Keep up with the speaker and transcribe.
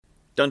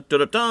Dun dun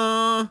dun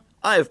dun!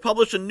 I have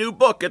published a new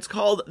book. It's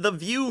called The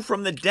View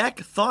from the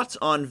Deck, Thoughts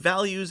on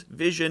Values,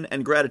 Vision,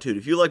 and Gratitude.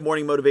 If you like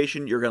morning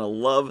motivation, you're going to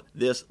love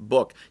this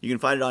book. You can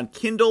find it on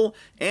Kindle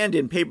and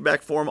in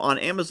paperback form on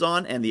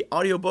Amazon, and the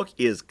audiobook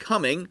is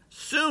coming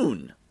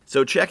soon.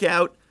 So check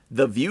out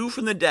The View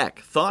from the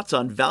Deck, Thoughts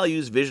on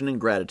Values, Vision, and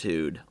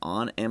Gratitude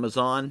on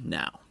Amazon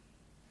now.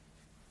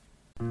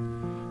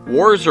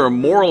 Wars are a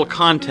moral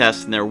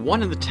contest, and they're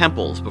won in the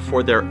temples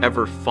before they're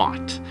ever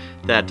fought.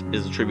 That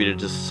is attributed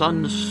to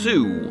Sun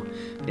Tzu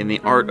in The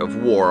Art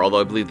of War,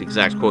 although I believe the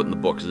exact quote in the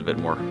book is a bit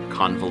more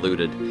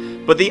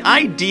convoluted. But the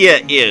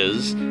idea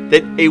is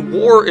that a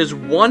war is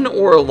won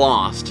or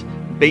lost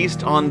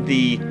based on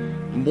the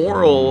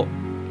moral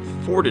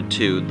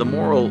fortitude, the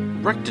moral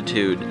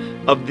rectitude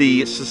of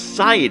the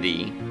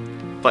society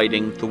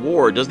fighting the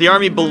war. Does the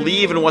army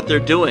believe in what they're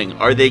doing?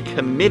 Are they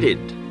committed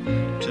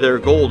to their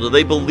goal? Do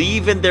they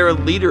believe in their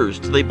leaders?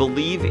 Do they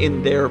believe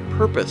in their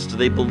purpose? Do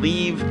they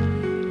believe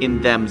in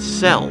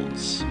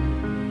themselves?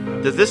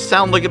 Does this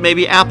sound like it may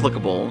be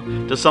applicable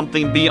to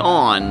something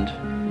beyond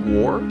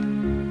war?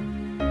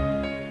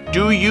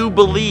 Do you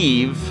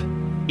believe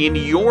in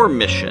your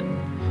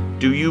mission?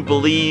 Do you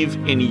believe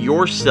in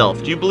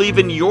yourself? Do you believe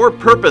in your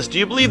purpose? Do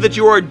you believe that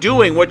you are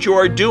doing what you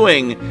are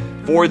doing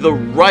for the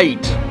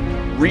right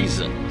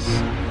reasons?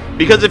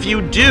 Because if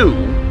you do,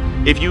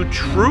 if you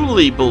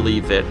truly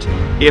believe it,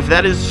 if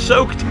that is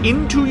soaked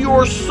into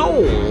your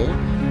soul,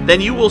 then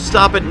you will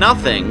stop at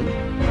nothing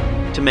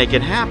to make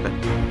it happen.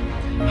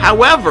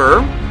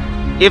 However,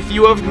 if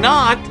you have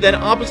not, then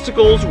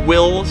obstacles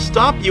will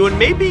stop you, and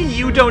maybe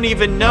you don't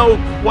even know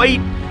quite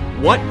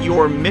what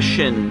your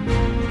mission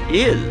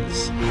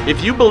is.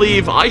 If you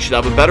believe I should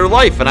have a better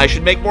life, and I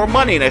should make more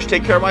money, and I should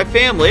take care of my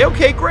family,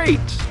 okay, great.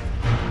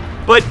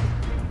 But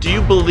do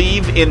you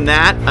believe in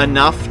that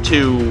enough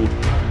to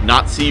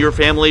not see your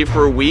family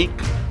for a week,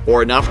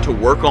 or enough to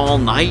work all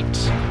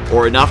night,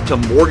 or enough to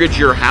mortgage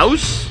your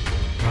house?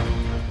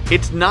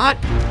 It's not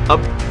a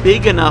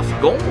big enough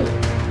goal.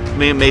 I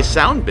mean, it may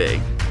sound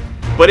big,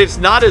 but it's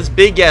not as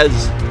big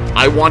as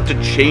I want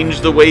to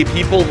change the way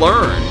people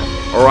learn,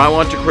 or I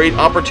want to create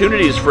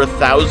opportunities for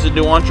 1,000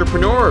 new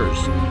entrepreneurs,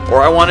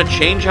 or I want to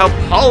change how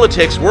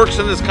politics works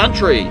in this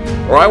country,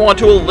 or I want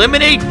to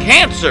eliminate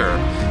cancer,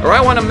 or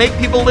I want to make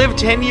people live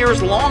 10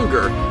 years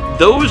longer.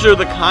 Those are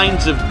the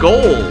kinds of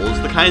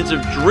goals, the kinds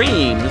of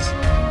dreams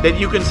that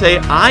you can say,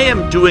 I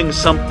am doing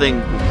something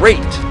great.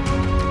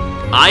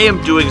 I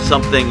am doing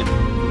something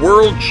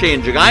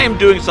world-changing. I am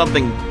doing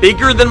something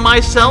bigger than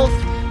myself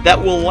that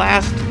will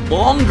last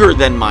longer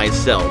than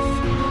myself.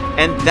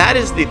 And that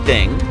is the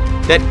thing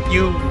that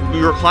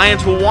your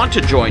clients will want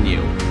to join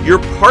you. Your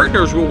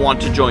partners will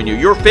want to join you.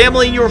 Your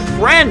family and your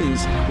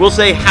friends will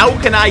say,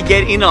 how can I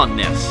get in on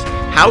this?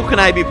 How can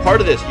I be part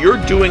of this?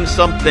 You're doing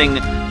something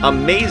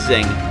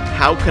amazing.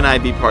 How can I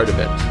be part of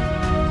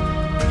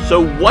it?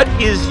 So what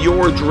is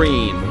your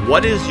dream?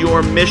 What is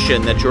your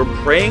mission that you're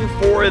praying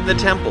for in the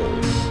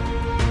temples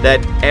that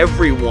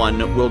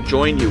everyone will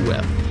join you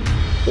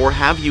with? Or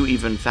have you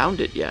even found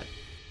it yet?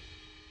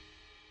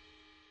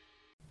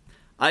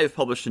 I have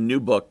published a new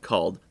book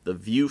called The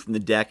View from the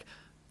Deck,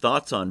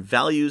 Thoughts on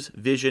Values,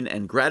 Vision,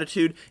 and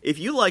Gratitude. If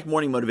you like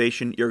morning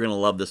motivation, you're going to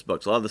love this book.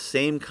 It's a lot of the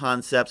same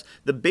concepts.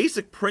 The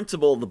basic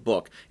principle of the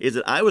book is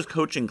that I was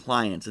coaching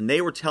clients, and they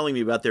were telling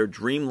me about their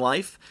dream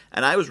life,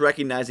 and I was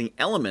recognizing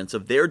elements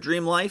of their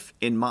dream life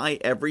in my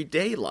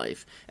everyday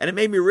life. And it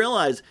made me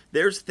realize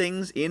there's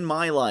things in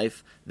my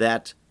life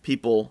that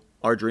people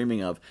are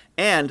dreaming of.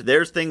 And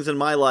there's things in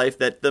my life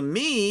that the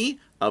me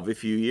of a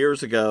few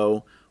years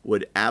ago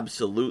would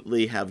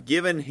absolutely have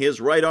given his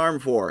right arm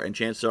for, and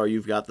chances are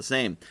you've got the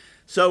same.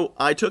 So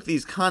I took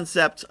these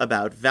concepts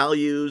about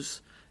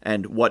values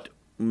and what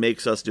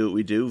makes us do what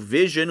we do,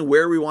 vision,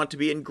 where we want to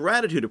be, and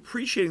gratitude,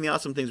 appreciating the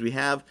awesome things we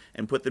have,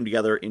 and put them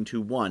together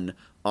into one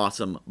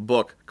awesome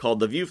book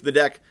called The View from the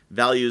Deck,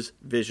 Values,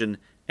 Vision,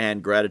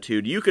 and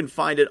Gratitude. You can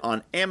find it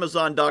on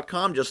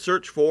Amazon.com. Just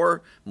search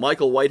for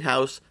Michael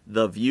Whitehouse,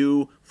 The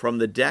View from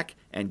the Deck,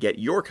 and get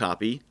your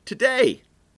copy today.